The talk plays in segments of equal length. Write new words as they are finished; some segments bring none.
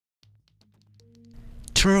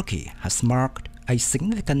Turkey has marked a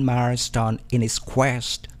significant milestone in its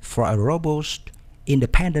quest for a robust,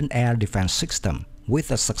 independent air defense system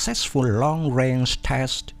with a successful long-range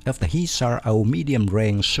test of the Hisar-O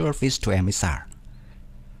medium-range surface-to-air missile.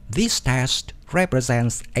 This test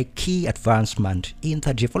represents a key advancement in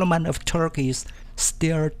the development of Turkey's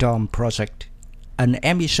Hisar-O project, an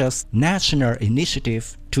ambitious national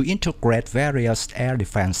initiative to integrate various air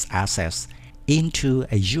defense assets into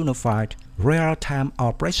a unified real-time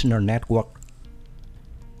operational network.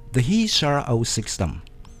 The Hisar-O system,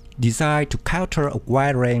 designed to counter a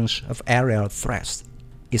wide range of aerial threats,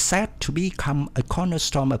 is set to become a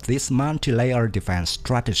cornerstone of this multi-layer defense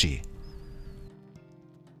strategy.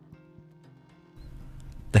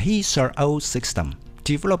 The Hisar-O system,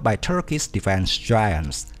 developed by Turkey's defense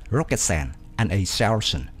giants Roketsan and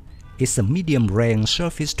Aselsan, is a medium-range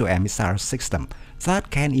surface-to-air missile system that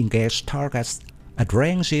can engage targets at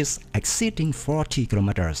ranges exceeding 40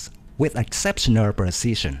 km with exceptional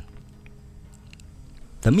precision.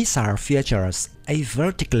 The missile features a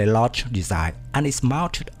vertically launched design and is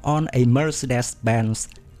mounted on a Mercedes-Benz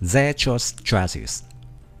Z-Choice chassis.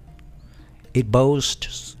 It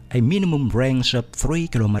boasts a minimum range of 3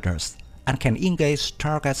 km and can engage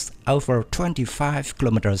targets over 25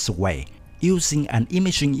 km away using an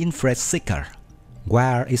imaging infrared seeker,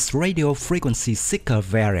 while its radio frequency seeker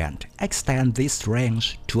variant extends this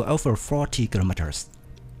range to over 40 km.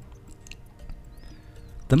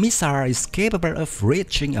 The missile is capable of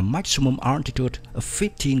reaching a maximum altitude of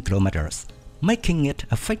 15 km, making it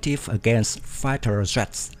effective against fighter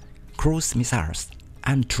jets, cruise missiles,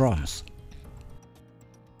 and drones.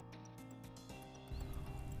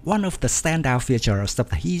 One of the standout features of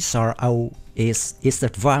the Hisar-O is its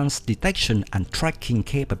advanced detection and tracking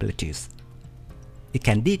capabilities. It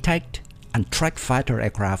can detect and track fighter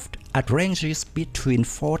aircraft at ranges between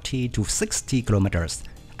 40 to 60 km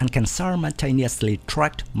and can simultaneously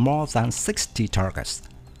track more than 60 targets.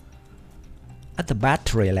 At the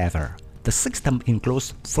battery level, the system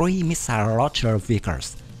includes 3 missile launcher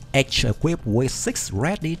vehicles, each equipped with 6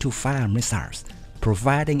 ready-to-fire missiles,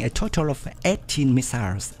 providing a total of 18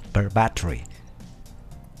 missiles per battery.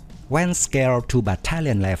 When scaled to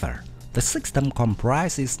battalion level, the system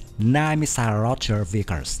comprises 9 missile launcher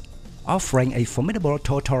vehicles, offering a formidable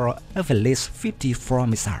total of at least 54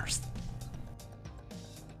 missiles.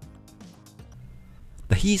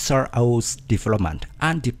 The Hisar-O's development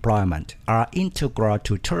and deployment are integral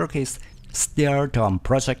to Turkey's Hisar-O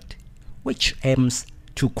project, which aims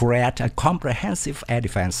to create a comprehensive air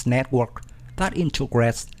defense network that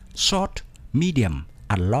integrates short, medium,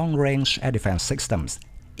 and long-range air defense systems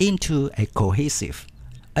into a cohesive,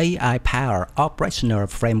 AI-powered operational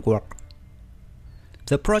framework.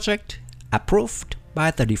 The project, approved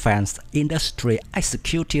by the Defense Industry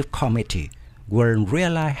Executive Committee, will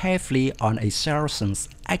rely heavily on Aselsan's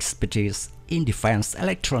expertise in defense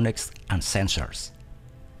electronics and sensors.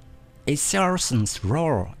 Aselsan's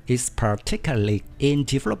role is particularly in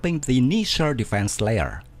developing the initial defense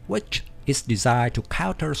layer, which is designed to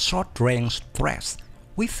counter short-range threats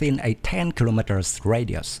within a 10 km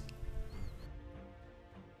radius.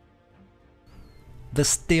 The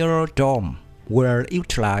Hisar-O will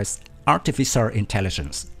utilize artificial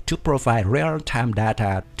intelligence to provide real-time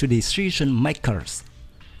data to decision makers,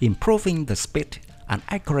 improving the speed and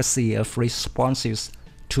accuracy of responses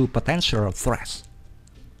to potential threats.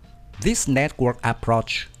 This network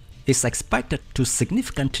approach is expected to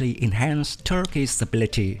significantly enhance Turkey's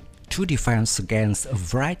ability to defend against a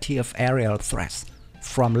variety of aerial threats,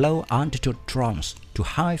 from low-altitude drones to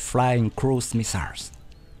high-flying cruise missiles.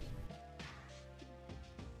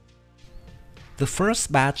 The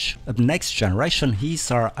first batch of next-generation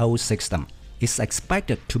Hisar-O system is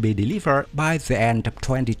expected to be delivered by the end of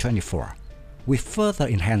 2024, with further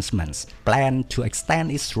enhancements planned to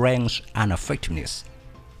extend its range and effectiveness.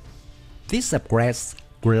 These upgrades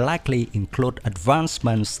will likely include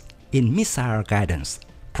advancements in missile guidance,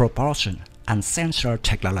 propulsion, and sensor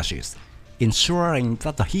technologies, ensuring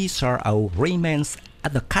that the Hisar-O remains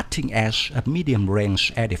at the cutting edge of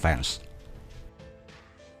medium-range air defense.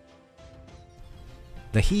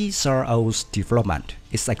 The Hisar-O's development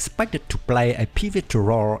is expected to play a pivotal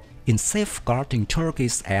role in safeguarding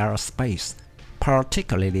Turkey's airspace,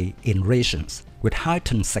 particularly in regions with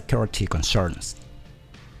heightened security concerns.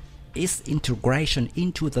 Its integration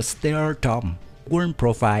into the Hisar-O will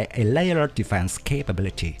provide a layered defense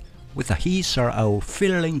capability, with the Hisar-O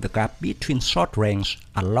filling the gap between short-range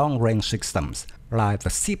and long-range systems like the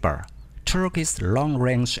SIPR, Turkey's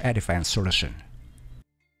long-range air defense solution.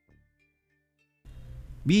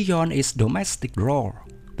 Beyond its domestic role,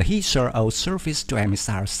 the Hisar-O surface-to-air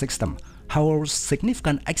missile system holds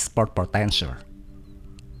significant export potential.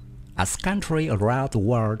 As countries around the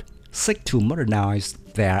world seek to modernize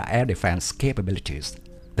their air defense capabilities,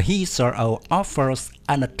 the Hisar-O offers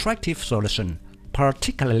an attractive solution,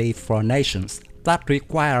 particularly for nations that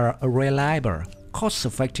require a reliable,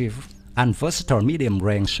 cost-effective, and versatile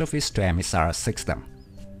medium-range surface-to-air missile system.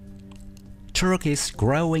 Turkey's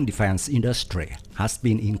growing defense industry has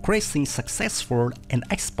been increasingly successful in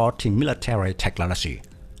exporting military technology,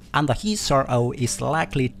 and the Hisar-O is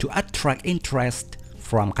likely to attract interest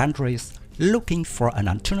from countries looking for an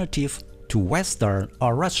alternative to Western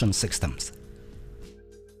or Russian systems.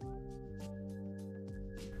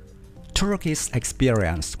 Turkey's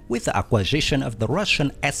experience with the acquisition of the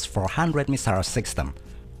Russian S-400 missile system,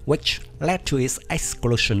 which led to its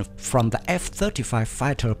exclusion from the F-35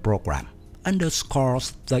 fighter program,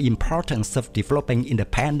 underscores the importance of developing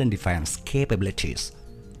independent defense capabilities.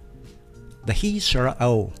 The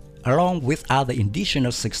Hisar-O, along with other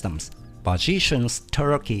indigenous systems, positions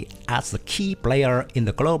Turkey as a key player in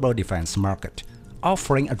the global defense market,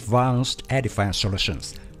 offering advanced air defense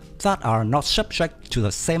solutions that are not subject to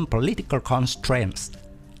the same political constraints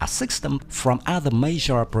as systems from other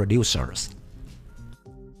major producers.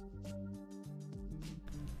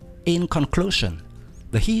 In conclusion,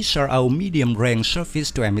 the Hisar-O medium-range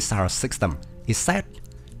surface-to-air missile system is set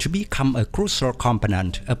to become a crucial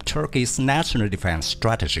component of Turkey's national defense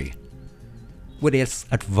strategy. With its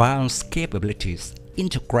advanced capabilities,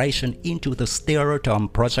 integration into the Hisar-O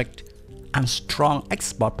project, and strong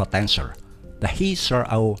export potential, the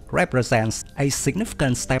Hisar-O represents a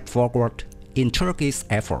significant step forward in Turkey's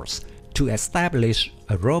efforts to establish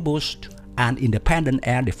a robust and independent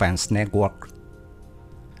air defense network.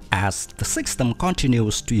 As the system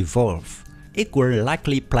continues to evolve, it will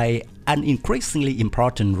likely play an increasingly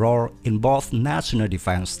important role in both national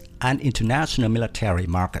defense and international military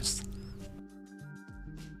markets.